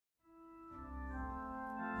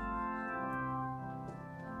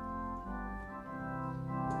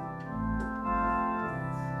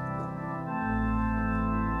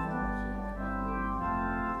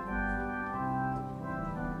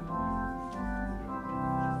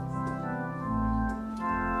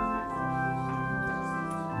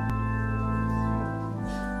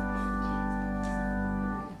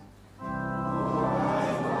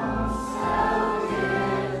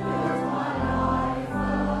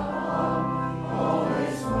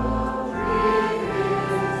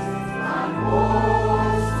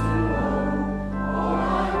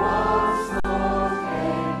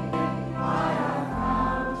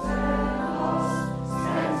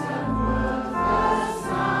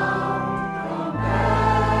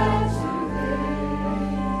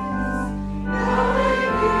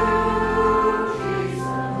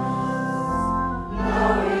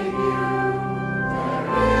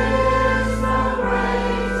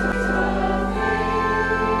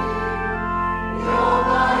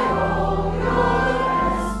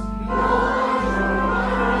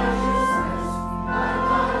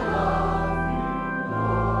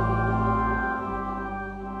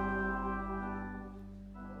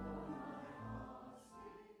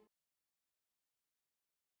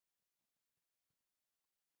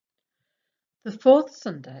The fourth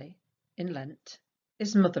Sunday in Lent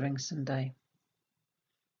is Mothering Sunday.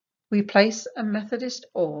 We place a Methodist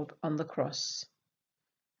orb on the cross,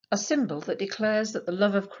 a symbol that declares that the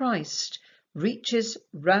love of Christ reaches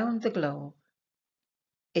round the globe.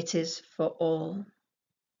 It is for all.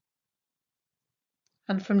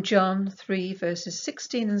 And from John 3 verses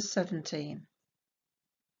 16 and 17,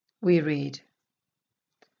 we read,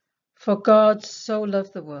 "For God so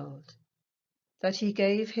loved the world, that he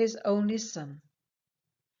gave his only Son,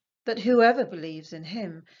 that whoever believes in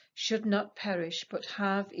him should not perish but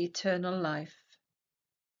have eternal life.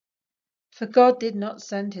 For God did not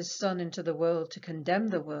send his Son into the world to condemn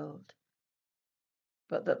the world,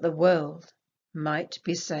 but that the world might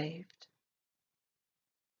be saved."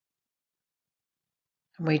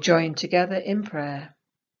 And we join together in prayer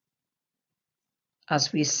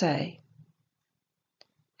as we say,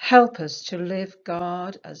 "Help us to live,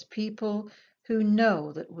 God, as people who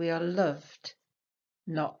know that we are loved,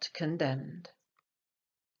 not condemned."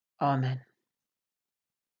 Amen.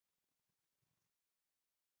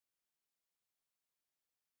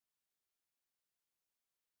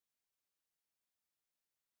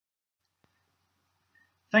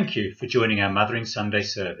 Thank you for joining our Mothering Sunday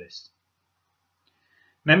service.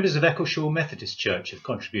 Members of Eccleshall Methodist Church have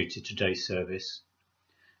contributed to today's service,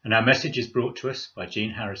 and our message is brought to us by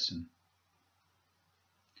Jean Harrison.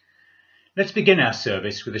 Let's begin our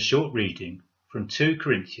service with a short reading from 2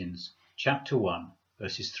 Corinthians chapter 1,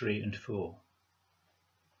 verses 3 and 4.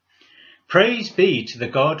 Praise be to the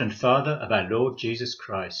God and Father of our Lord Jesus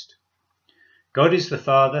Christ. God is the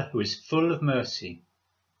Father who is full of mercy,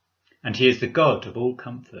 and he is the God of all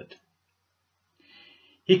comfort.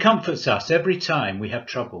 He comforts us every time we have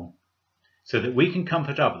trouble, so that we can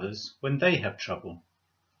comfort others when they have trouble.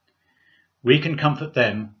 We can comfort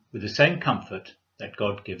them with the same comfort that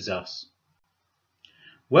God gives us.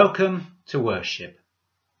 Welcome to worship.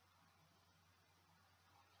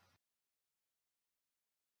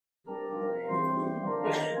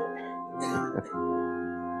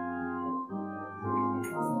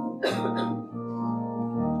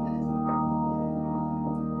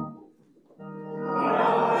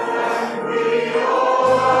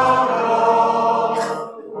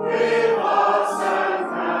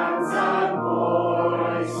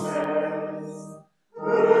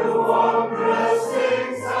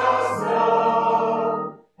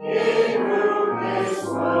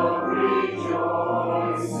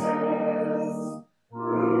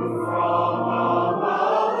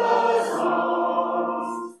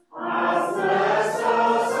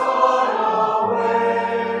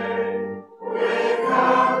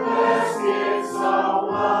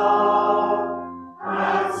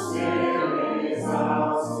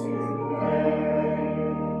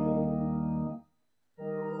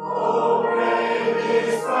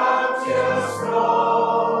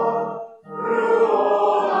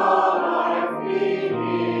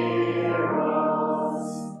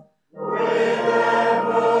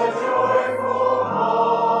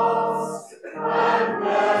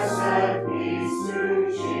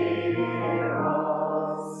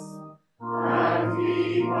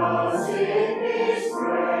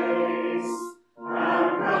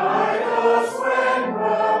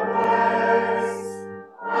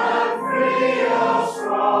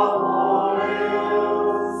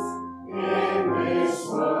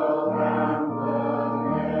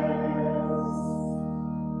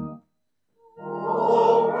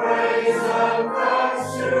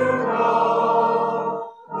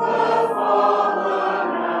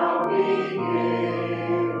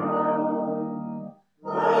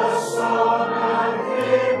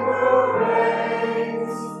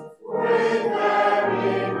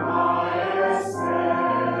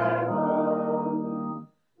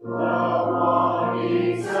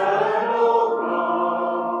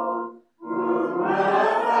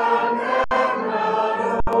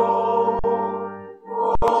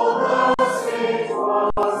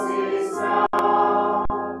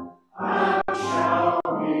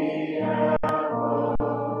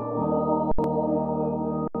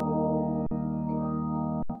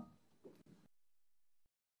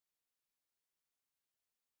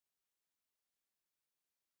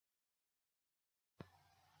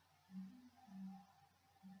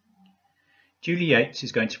 Julie Yates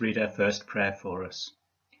is going to read our first prayer for us.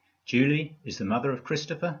 Julie is the mother of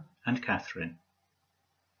Christopher and Catherine.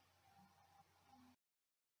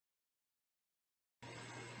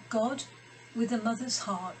 God, with a mother's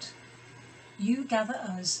heart, you gather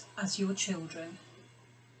us as your children.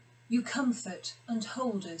 You comfort and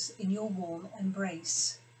hold us in your warm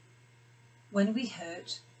embrace. When we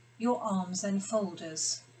hurt, your arms enfold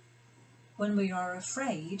us. When we are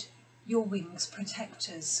afraid, your wings protect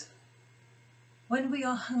us. When we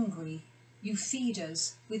are hungry, you feed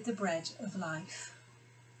us with the bread of life.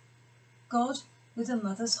 God, with a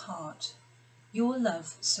mother's heart, your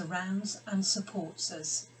love surrounds and supports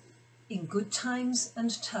us, in good times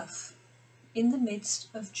and tough, in the midst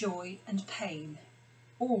of joy and pain,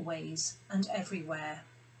 always and everywhere.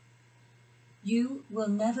 You will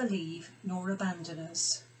never leave nor abandon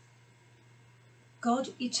us. God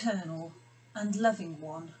eternal and loving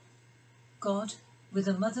one, God with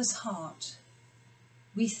a mother's heart,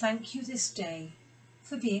 we thank you this day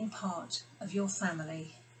for being part of your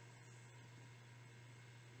family.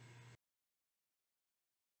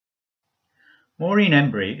 Maureen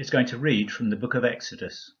Embry is going to read from the book of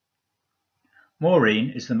Exodus. Maureen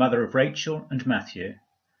is the mother of Rachel and Matthew,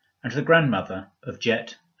 and the grandmother of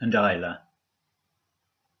Jet and Isla.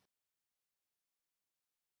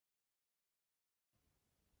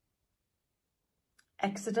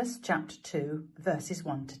 Exodus chapter 2, verses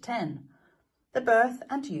 1 to 10. The birth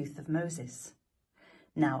and youth of Moses.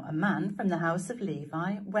 Now a man from the house of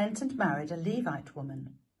Levi went and married a Levite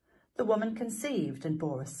woman. The woman conceived and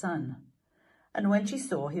bore a son. And when she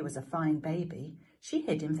saw he was a fine baby, she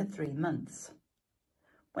hid him for 3 months.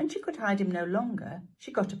 When she could hide him no longer,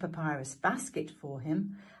 she got a papyrus basket for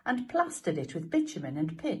him and plastered it with bitumen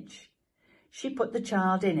and pitch. She put the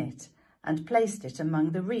child in it and placed it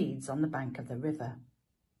among the reeds on the bank of the river.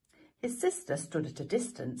 His sister stood at a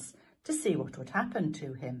distance to see what would happen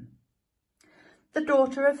to him. The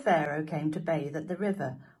daughter of Pharaoh came to bathe at the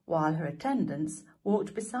river, while her attendants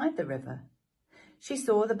walked beside the river. She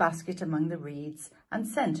saw the basket among the reeds and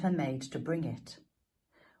sent her maid to bring it.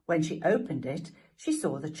 When she opened it, she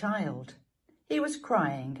saw the child. He was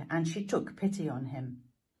crying, and she took pity on him.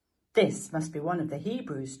 "This must be one of the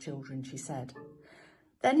Hebrews' children," she said.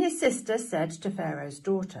 Then his sister said to Pharaoh's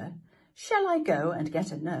daughter, "Shall I go and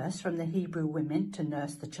get a nurse from the Hebrew women to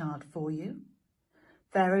nurse the child for you?"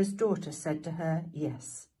 Pharaoh's daughter said to her,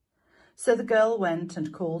 "Yes." So the girl went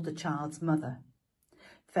and called the child's mother.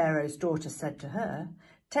 Pharaoh's daughter said to her,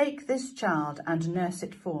 "Take this child and nurse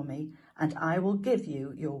it for me, and I will give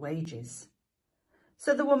you your wages."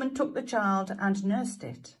 So the woman took the child and nursed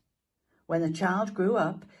it. When the child grew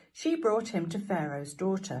up, she brought him to Pharaoh's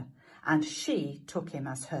daughter, and she took him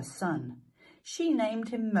as her son. She named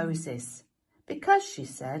him Moses, because, she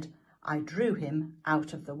said, "I drew him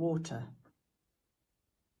out of the water."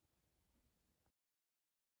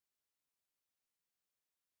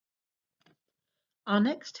 Our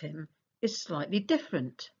next hymn is slightly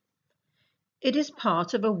different. It is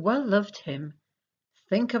part of a well-loved hymn,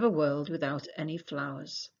 "Think of a World Without Any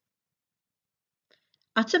Flowers."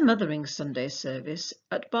 At a Mothering Sunday service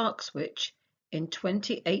at Barkswich in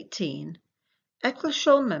 2018,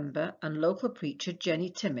 Eccleshall member and local preacher Jenny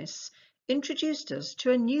Timmis introduced us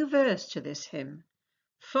to a new verse to this hymn,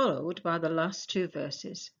 followed by the last 2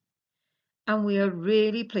 verses, and we are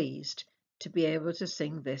really pleased to be able to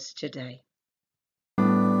sing this today.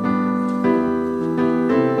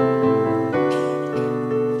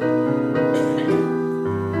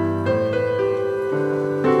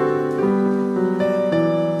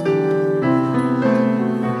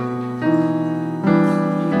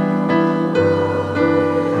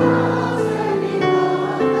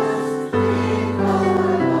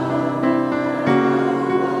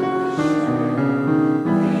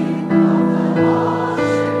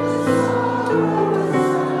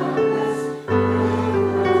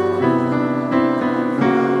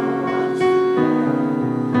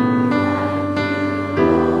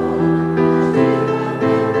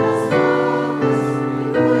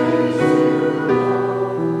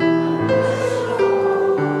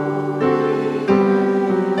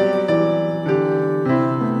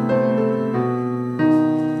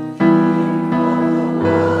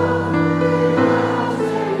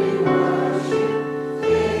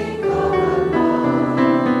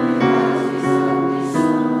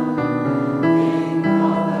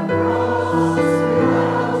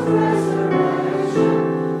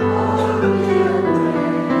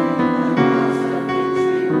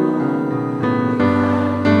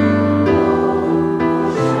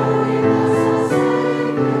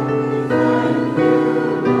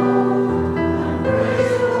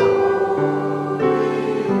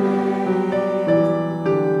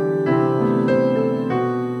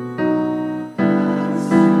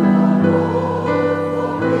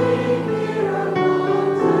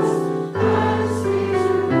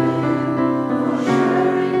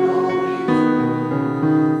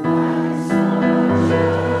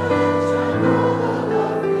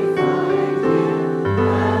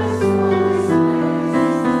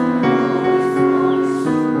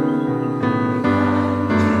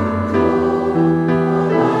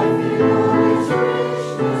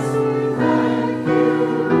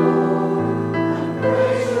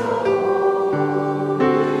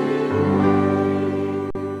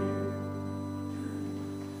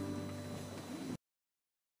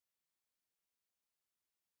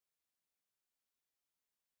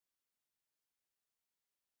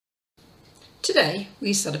 Today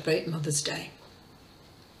we celebrate Mother's Day.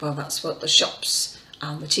 Well, that's what the shops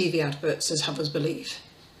and the TV adverts have us believe.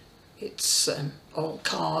 It's all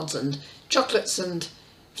cards and chocolates and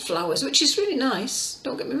flowers, which is really nice,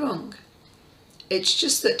 don't get me wrong. It's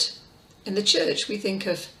just that in the church we think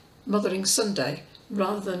of Mothering Sunday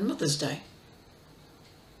rather than Mother's Day.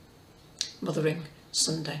 Mothering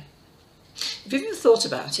Sunday. If you've ever thought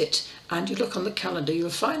about it and you look on the calendar, you'll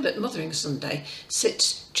find that Mothering Sunday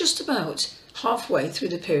sits just about halfway through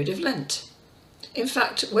the period of Lent. In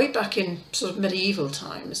fact, way back in sort of medieval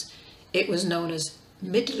times, it was known as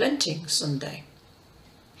Mid-Lenting Sunday.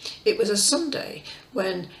 It was a Sunday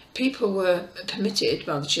when people were permitted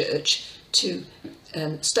by the church to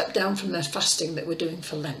step down from their fasting that we're doing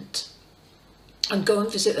for Lent and go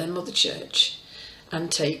and visit their mother church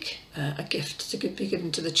and take a gift to be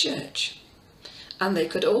given to the church. And they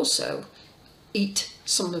could also eat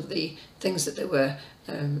some of the things that they were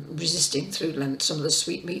resisting through Lent, some of the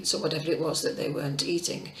sweetmeats or whatever it was that they weren't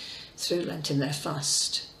eating through Lent in their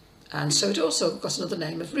fast. And so it also got another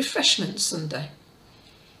name of Refreshment Sunday.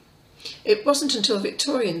 It wasn't until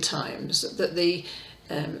Victorian times that the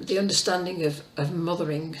understanding of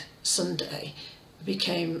Mothering Sunday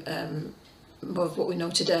became more of what we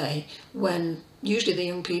know today, when usually the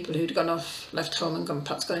young people who'd gone off, left home and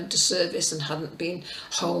perhaps gone into service and hadn't been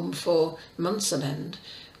home for months on end,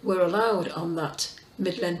 were allowed on that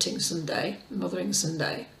Mid-Lenting Sunday, Mothering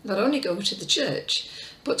Sunday, not only go to the church,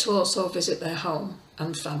 but to also visit their home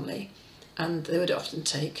and family, and they would often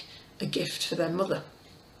take a gift for their mother.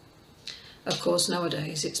 Of course,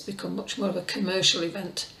 nowadays it's become much more of a commercial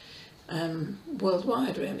event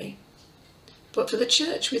worldwide, really. But for the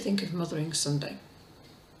church, we think of Mothering Sunday.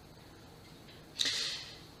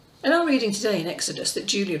 In our reading today in Exodus that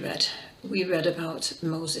Julie read, we read about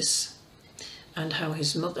Moses and how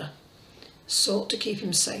his mother sought to keep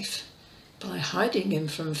him safe by hiding him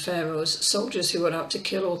from Pharaoh's soldiers who were out to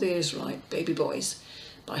kill all the Israelite baby boys,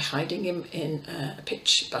 by hiding him in a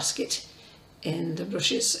pitch basket in the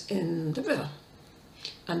rushes in the river.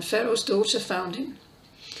 And Pharaoh's daughter found him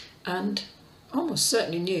and almost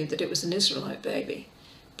certainly knew that it was an Israelite baby,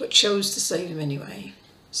 but chose to save him anyway.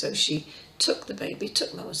 So she took the baby,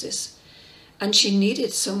 took Moses, and she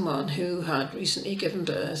needed someone who had recently given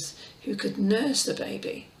birth who could nurse the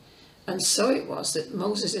baby. And so it was that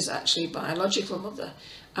Moses' actually biological mother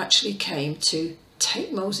actually came to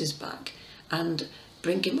take Moses back and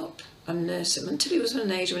bring him up and nurse him until he was at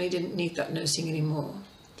an age when he didn't need that nursing anymore,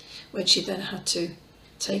 when she then had to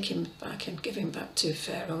take him back and give him back to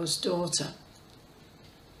Pharaoh's daughter.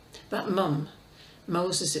 That mum,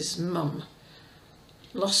 Moses' mum,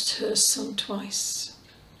 lost her son twice.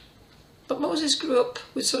 But Moses grew up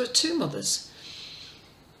with sort of two mothers,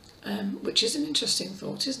 which is an interesting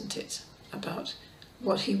thought, isn't it, about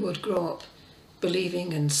what he would grow up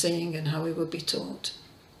believing and seeing and how he would be taught.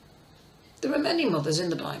 There are many mothers in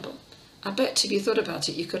the Bible. I bet if you thought about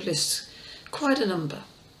it, you could list quite a number.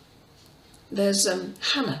 There's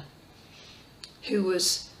Hannah, who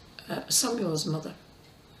was Samuel's mother,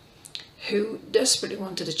 who desperately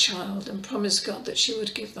wanted a child and promised God that she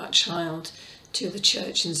would give that child to the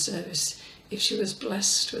church in service if she was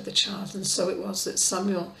blessed with a child. And so it was that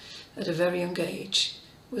Samuel, at a very young age,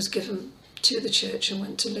 was given to the church and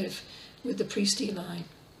went to live with the priest Eli.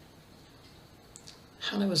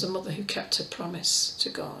 Hannah was a mother who kept her promise to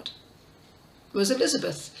God. There was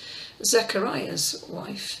Elizabeth, Zechariah's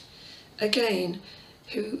wife, again,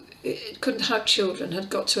 who couldn't have children, had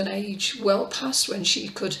got to an age well past when she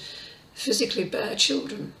could physically bear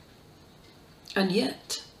children. And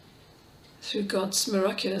yet, through God's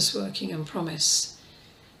miraculous working and promise,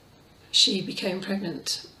 she became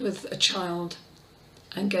pregnant with a child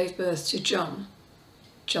and gave birth to John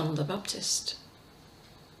the Baptist.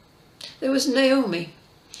 There was Naomi.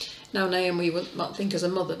 Now Naomi we might think as a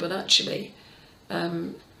mother, but actually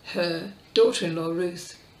her daughter-in-law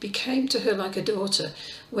Ruth became to her like a daughter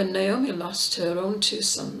when Naomi lost her own two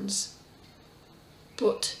sons,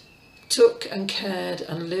 but took and cared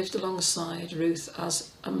and lived alongside Ruth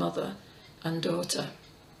as a mother and daughter.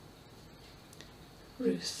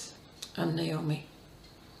 Ruth and Naomi.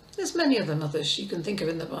 There's many other mothers you can think of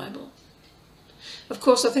in the Bible. Of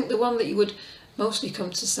course, I think the one that you would mostly come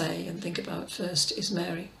to say and think about first is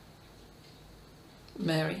Mary.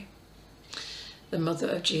 Mary, the mother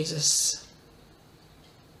of Jesus.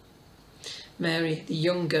 Mary, the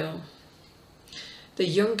young girl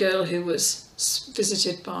who was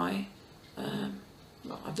visited by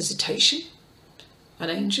a visitation, an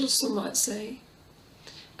angel, some might say,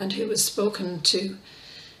 and who was spoken to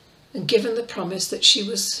and given the promise that she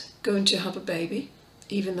was going to have a baby,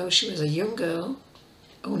 even though she was a young girl,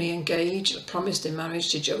 only engaged or promised in marriage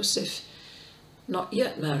to Joseph, not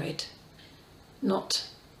yet married, not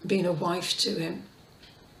being a wife to him,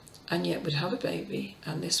 and yet would have a baby,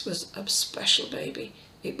 and this was a special baby.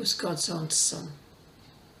 It was God's own son.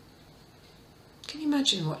 Can you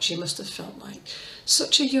imagine what she must have felt like?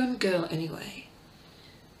 Such a young girl anyway,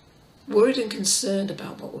 worried and concerned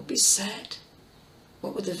about what would be said.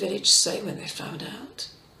 What would the village say when they found out?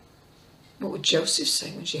 What would Joseph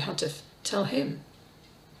say when she had to tell him?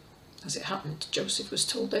 As it happened, Joseph was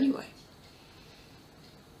told anyway.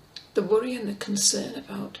 The worry and the concern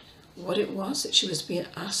about what it was that she was being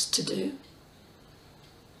asked to do.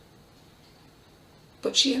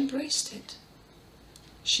 But she embraced it.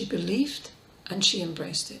 She believed and she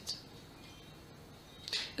embraced it.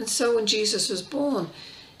 And so when Jesus was born,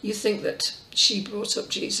 you think that she brought up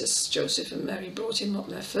Jesus, Joseph and Mary brought him up,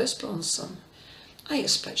 their firstborn son. I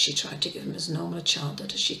expect she tried to give him as normal a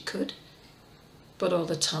childhood as she could. But all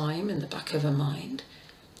the time, in the back of her mind,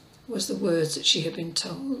 was the words that she had been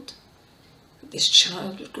told, that this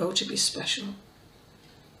child would grow to be special.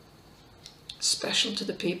 Special to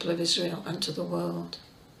the people of Israel and to the world.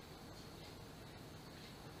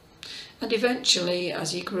 And eventually,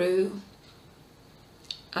 as he grew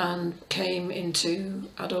and came into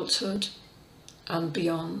adulthood and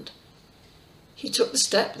beyond, he took the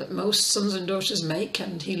step that most sons and daughters make,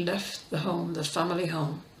 and he left the home, the family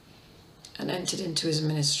home, and entered into his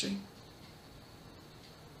ministry.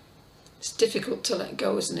 It's difficult to let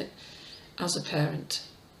go, isn't it, as a parent?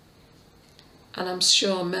 And I'm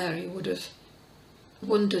sure Mary would have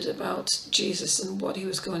wondered about Jesus and what he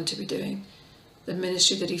was going to be doing, the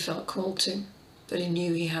ministry that he felt called to, that he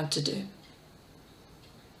knew he had to do.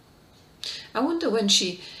 I wonder when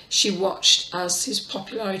she watched as his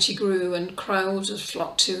popularity grew and crowds had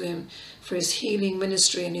flocked to him for his healing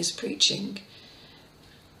ministry and his preaching.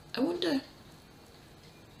 I wonder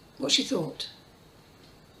what she thought.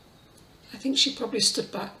 I think she probably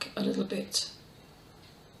stood back a little bit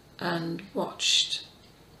and watched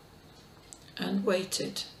and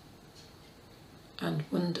waited and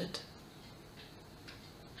wondered.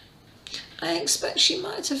 I expect she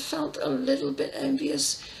might have felt a little bit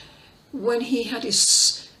envious when he had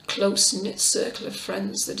his close-knit circle of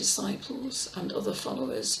friends, the disciples and other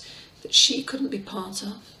followers, that she couldn't be part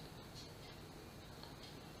of.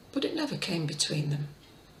 But it never came between them,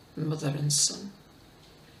 mother and son.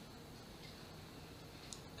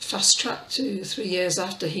 Fast track to 3 years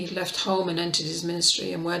after he left home and entered his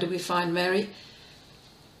ministry, and where do we find Mary?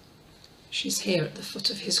 She's here at the foot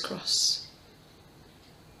of his cross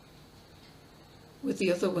with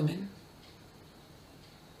the other women.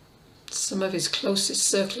 Some of his closest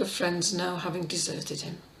circle of friends now having deserted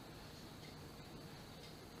him.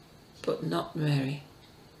 But not Mary.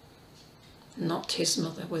 Not his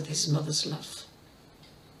mother with his mother's love.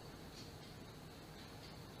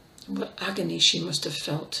 What agony she must have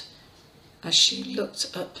felt as she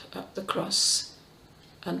looked up at the cross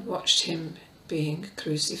and watched him being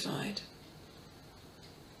crucified.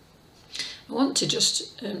 I want to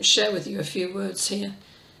just share with you a few words here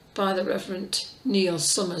by the Reverend Neil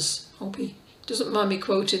Summers. Hope he doesn't mind me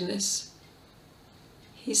quoting this.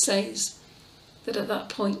 He says that at that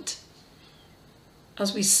point,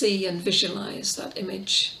 as we see and visualise that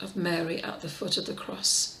image of Mary at the foot of the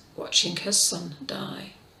cross, watching her son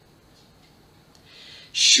die,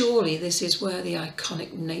 surely this is where the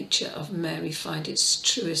iconic nature of Mary finds its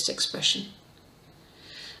truest expression,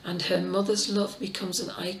 and her mother's love becomes an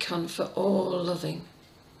icon for all loving.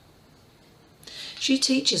 She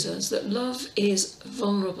teaches us that love is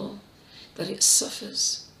vulnerable, that it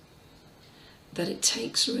suffers, that it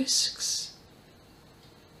takes risks,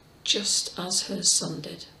 just as her son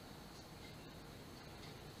did.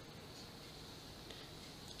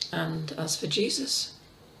 And as for Jesus,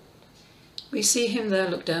 we see him there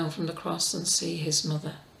look down from the cross and see his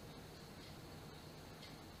mother,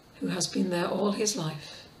 who has been there all his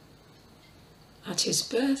life, at his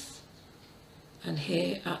birth and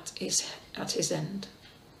here at his end.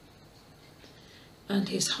 And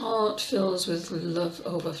his heart fills with love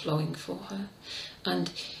overflowing for her.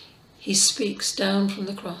 And he speaks down from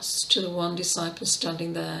the cross to the one disciple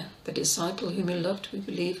standing there, the disciple whom he loved, we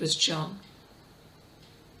believe was John.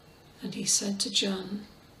 And he said to John,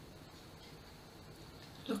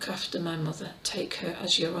 "Look after my mother, take her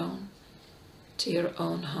as your own, to your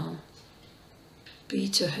own home. Be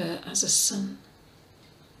to her as a son."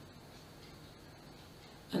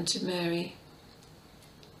 And to Mary,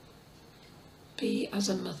 be as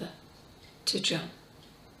a mother to John.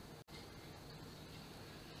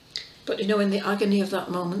 But in the agony of that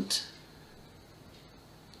moment,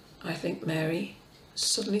 I think Mary,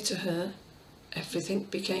 suddenly to her, everything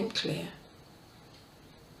became clear.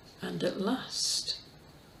 And at last,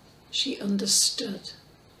 she understood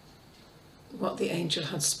what the angel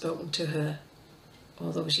had spoken to her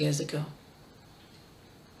all those years ago.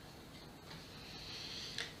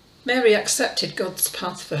 Mary accepted God's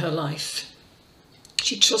path for her life.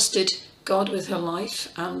 She trusted God with her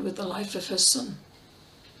life and with the life of her son.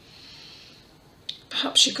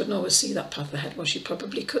 Perhaps she couldn't always see that path ahead. Well, she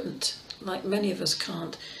probably couldn't, like many of us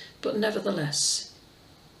can't, but nevertheless,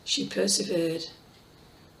 she persevered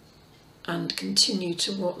and continued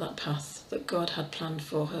to walk that path that God had planned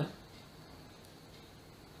for her.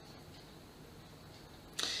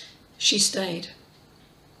 She stayed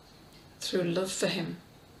through love for him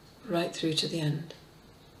right through to the end.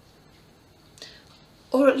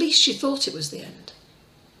 Or at least she thought it was the end.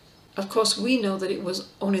 Of course, we know that it was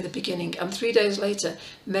only the beginning, and 3 days later,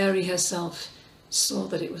 Mary herself saw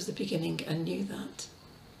that it was the beginning and knew that.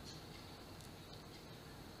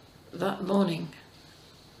 That morning,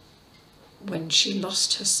 when she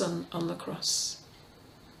lost her son on the cross,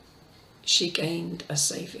 she gained a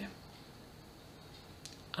saviour,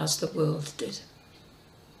 as the world did.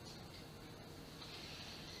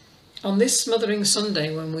 On this Smothering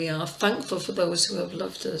Sunday, when we are thankful for those who have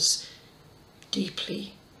loved us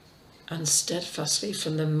deeply and steadfastly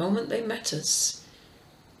from the moment they met us,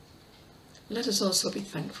 let us also be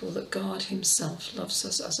thankful that God himself loves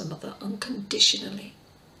us as a mother unconditionally,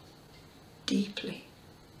 deeply,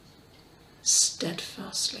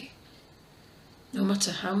 steadfastly. No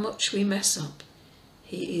matter how much we mess up,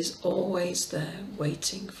 he is always there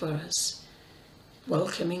waiting for us,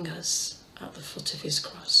 welcoming us at the foot of his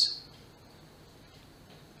cross.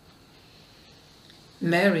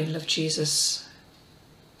 Mary loved Jesus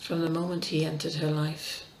from the moment he entered her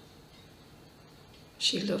life.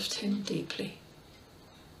 She loved him deeply,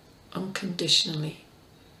 unconditionally,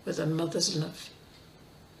 with a mother's love,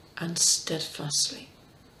 and steadfastly.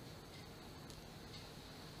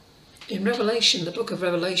 In Revelation, the book of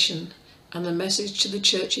Revelation, and the message to the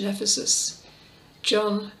church in Ephesus,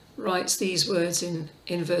 John writes these words in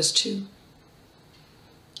verse 2.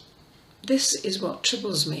 "This is what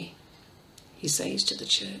troubles me," he says to the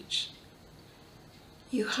church.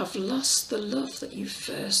 "You have lost the love that you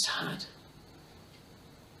first had."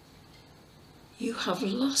 You have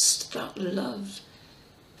lost that love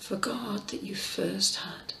for God that you first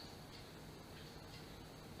had.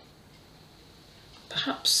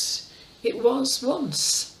 Perhaps it was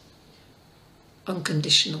once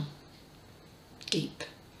unconditional, deep,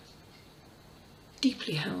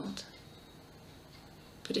 deeply held,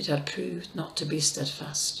 but it had proved not to be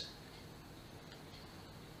steadfast.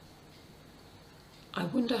 I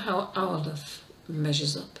wonder how our love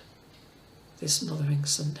measures up this Mothering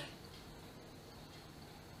Sunday.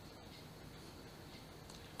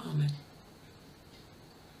 Amen.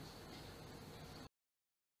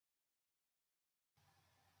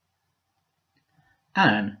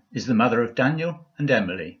 Anne is the mother of Daniel and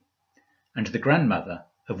Emily, and the grandmother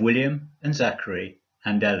of William and Zachary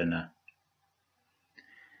and Eleanor.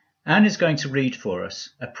 Anne is going to read for us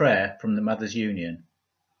a prayer from the Mothers' Union.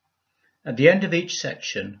 At the end of each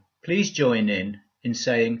section, please join in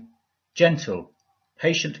saying, "Gentle,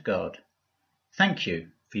 patient God, thank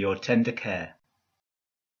you for your tender care."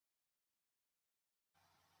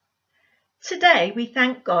 Today we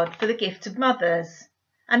thank God for the gift of mothers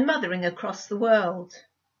and mothering across the world.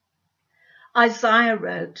 Isaiah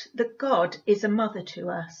wrote that God is a mother to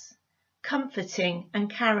us, comforting and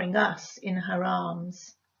carrying us in her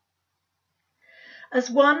arms. As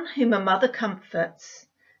one whom a mother comforts,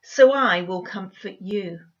 so I will comfort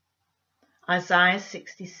you. Isaiah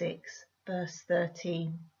 66, verse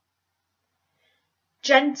 13.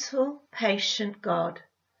 Gentle, patient God,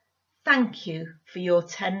 thank you for your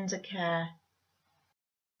tender care.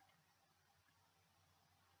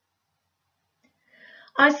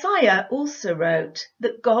 Isaiah also wrote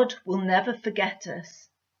that God will never forget us,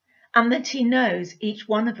 and that he knows each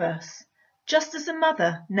one of us, just as a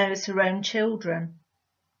mother knows her own children.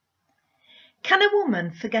 Can a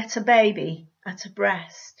woman forget a baby at her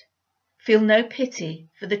breast, feel no pity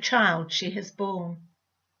for the child she has borne?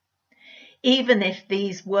 Even if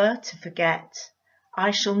these were to forget,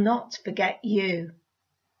 I shall not forget you.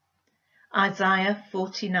 Isaiah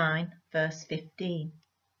 49, verse 15.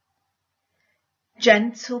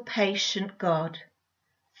 Gentle, patient God,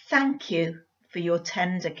 thank you for your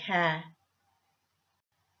tender care.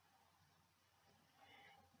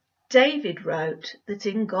 David wrote that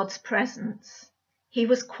in God's presence he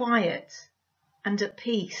was quiet and at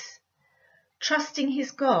peace, trusting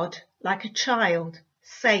his God like a child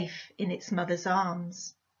safe in its mother's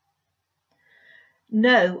arms.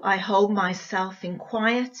 No, I hold myself in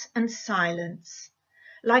quiet and silence,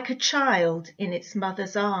 like a child in its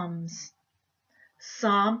mother's arms.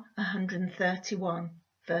 Psalm 131,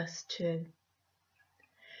 verse 2.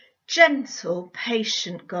 Gentle,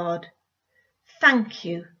 patient God, thank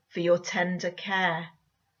you for your tender care.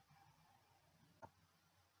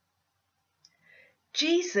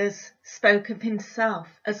 Jesus spoke of himself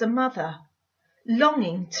as a mother,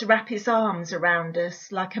 longing to wrap his arms around us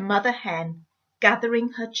like a mother hen gathering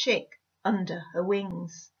her chick under her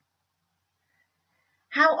wings.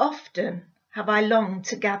 How often have I longed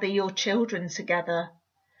to gather your children together,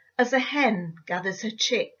 as a hen gathers her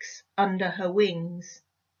chicks under her wings.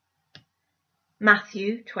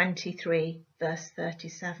 Matthew 23, verse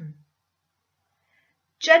 37.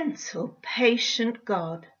 Gentle, patient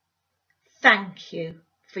God, thank you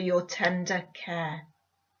for your tender care.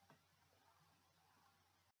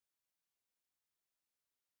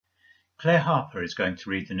 Claire Harper is going to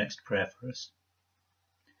read the next prayer for us.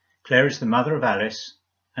 Claire is the mother of Alice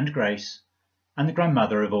and Grace and the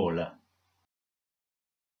grandmother of Orla.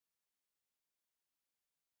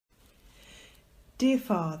 Dear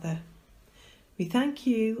Father, we thank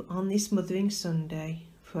you on this Mothering Sunday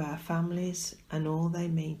for our families and all they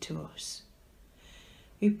mean to us.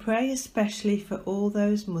 We pray especially for all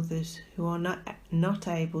those mothers who are not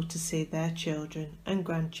able to see their children and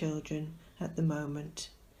grandchildren at the moment.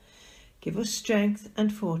 Give us strength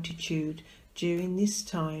and fortitude during this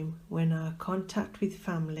time when our contact with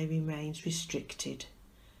family remains restricted.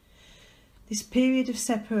 This period of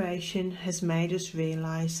separation has made us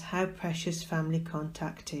realise how precious family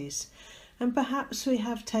contact is, and perhaps we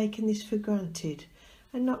have taken this for granted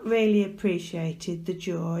and not really appreciated the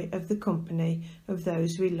joy of the company of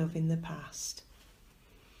those we love in the past.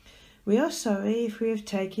 We are sorry if we have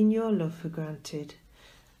taken your love for granted,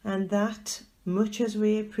 and that, much as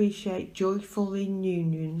we appreciate joyful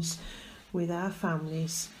reunions with our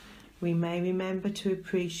families, we may remember to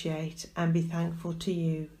appreciate and be thankful to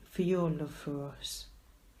you for your love for us.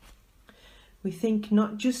 We think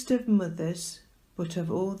not just of mothers, but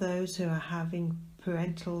of all those who are having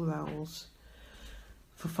parental roles,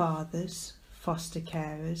 for fathers, foster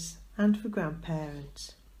carers, and for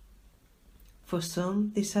grandparents. For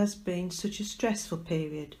some, this has been such a stressful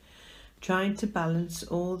period, trying to balance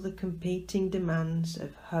all the competing demands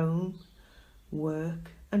of home,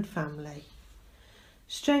 work, and family.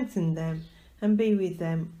 Strengthen them and be with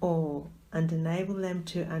them all, and enable them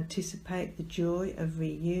to anticipate the joy of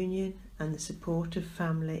reunion and the support of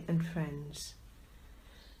family and friends.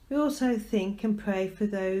 We also think and pray for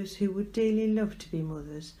those who would dearly love to be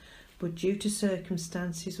mothers, but due to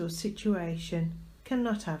circumstances or situation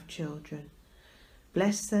cannot have children.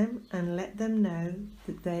 Bless them and let them know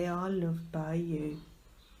that they are loved by you.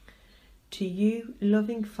 To you,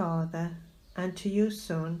 loving Father, and to your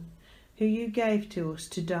Son, who you gave to us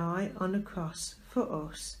to die on a cross for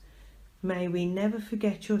us, may we never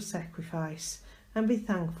forget your sacrifice and be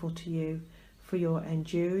thankful to you for your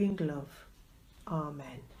enduring love.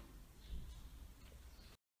 Amen.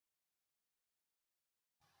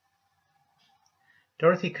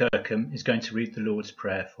 Dorothy Kirkham is going to read the Lord's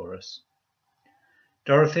Prayer for us.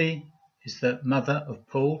 Dorothy is the mother of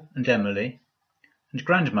Paul and Emily, and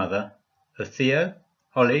grandmother of Theo,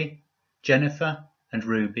 Holly, Jennifer and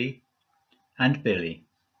Ruby, and Billy.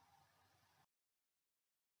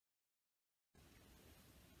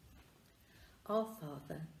 Our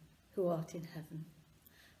Father, who art in heaven,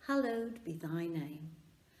 hallowed be thy name.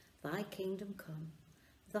 Thy kingdom come,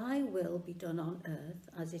 thy will be done on earth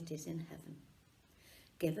as it is in heaven.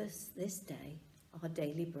 Give us this day our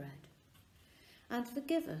daily bread, and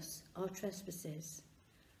forgive us our trespasses,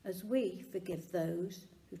 as we forgive those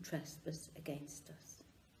who trespass against us.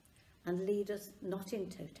 And lead us not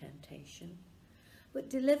into temptation,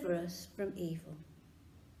 but deliver us from evil.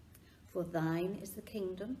 For thine is the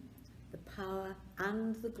kingdom, the power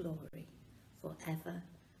and the glory, for ever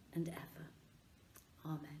and ever.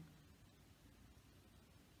 Amen.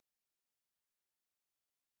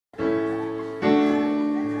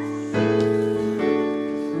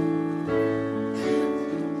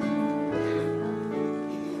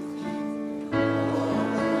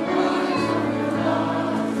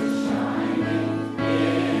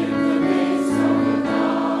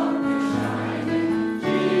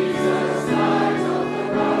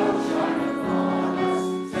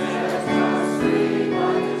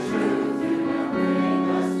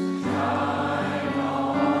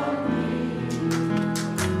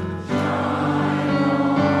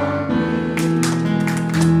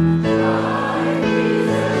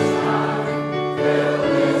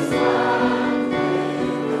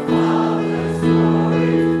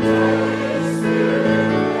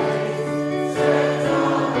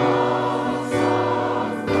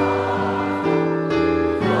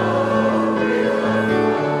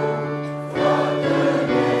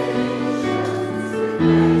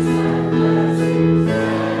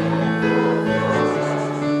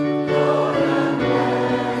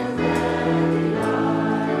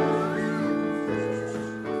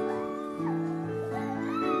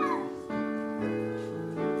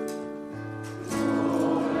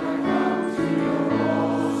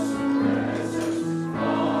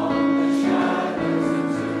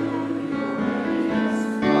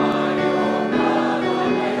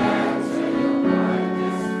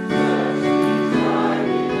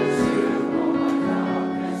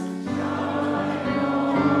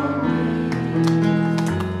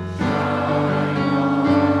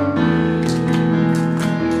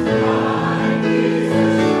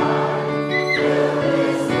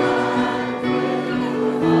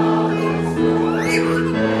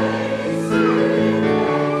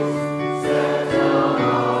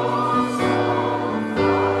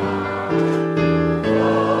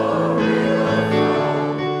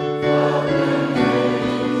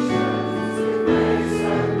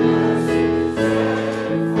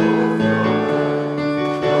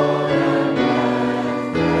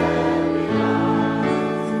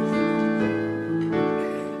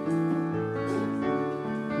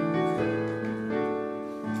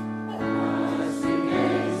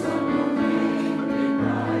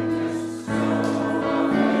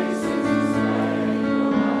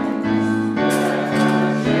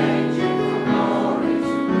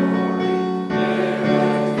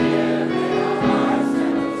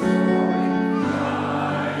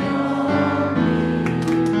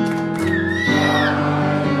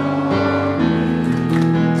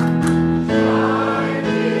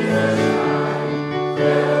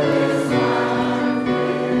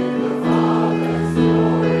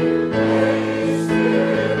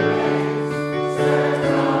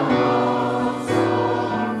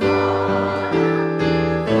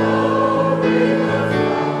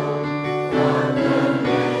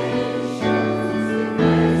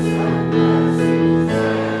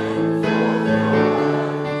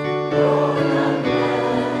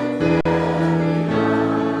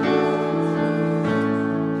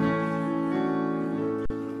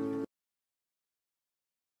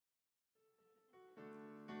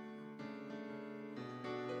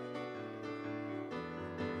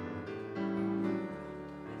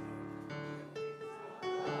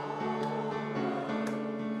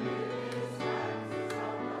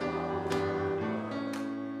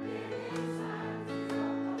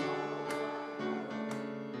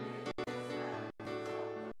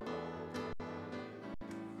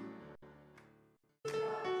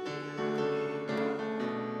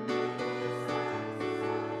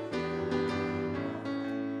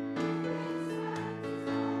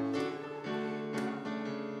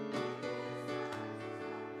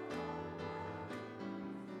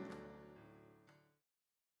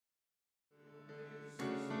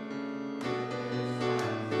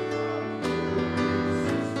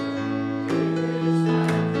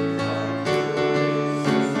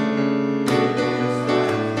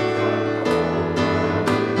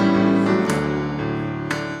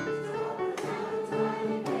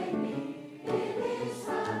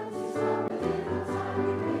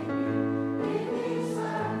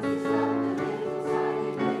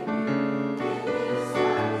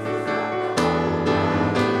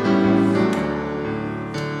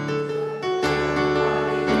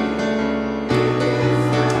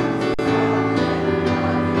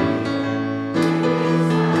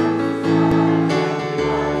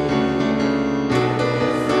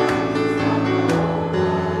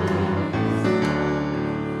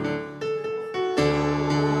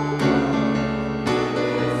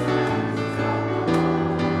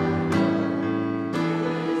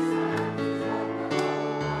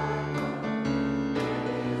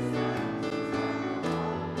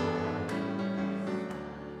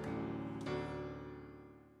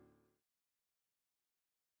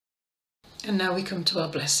 And now we come to our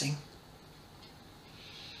blessing.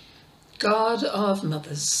 God of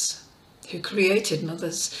mothers, who created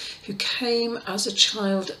mothers, who came as a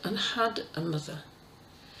child and had a mother.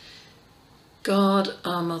 God,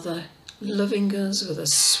 our mother, loving us with a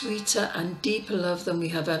sweeter and deeper love than we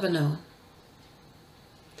have ever known.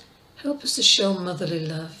 Help us to show motherly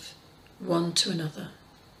love one to another,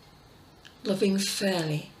 loving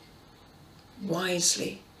fairly,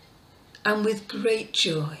 wisely, and with great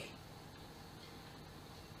joy.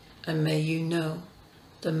 And may you know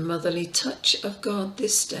the motherly touch of God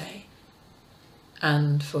this day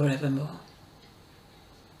and forevermore.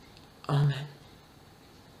 Amen.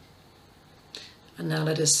 And now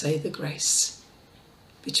let us say the grace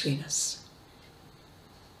between us.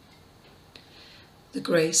 The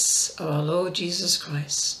grace of our Lord Jesus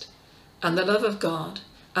Christ, and the love of God,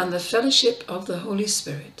 and the fellowship of the Holy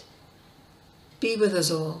Spirit be with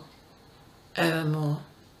us all, evermore.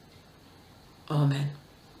 Amen.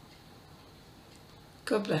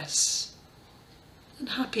 God bless, and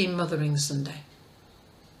happy Mothering Sunday.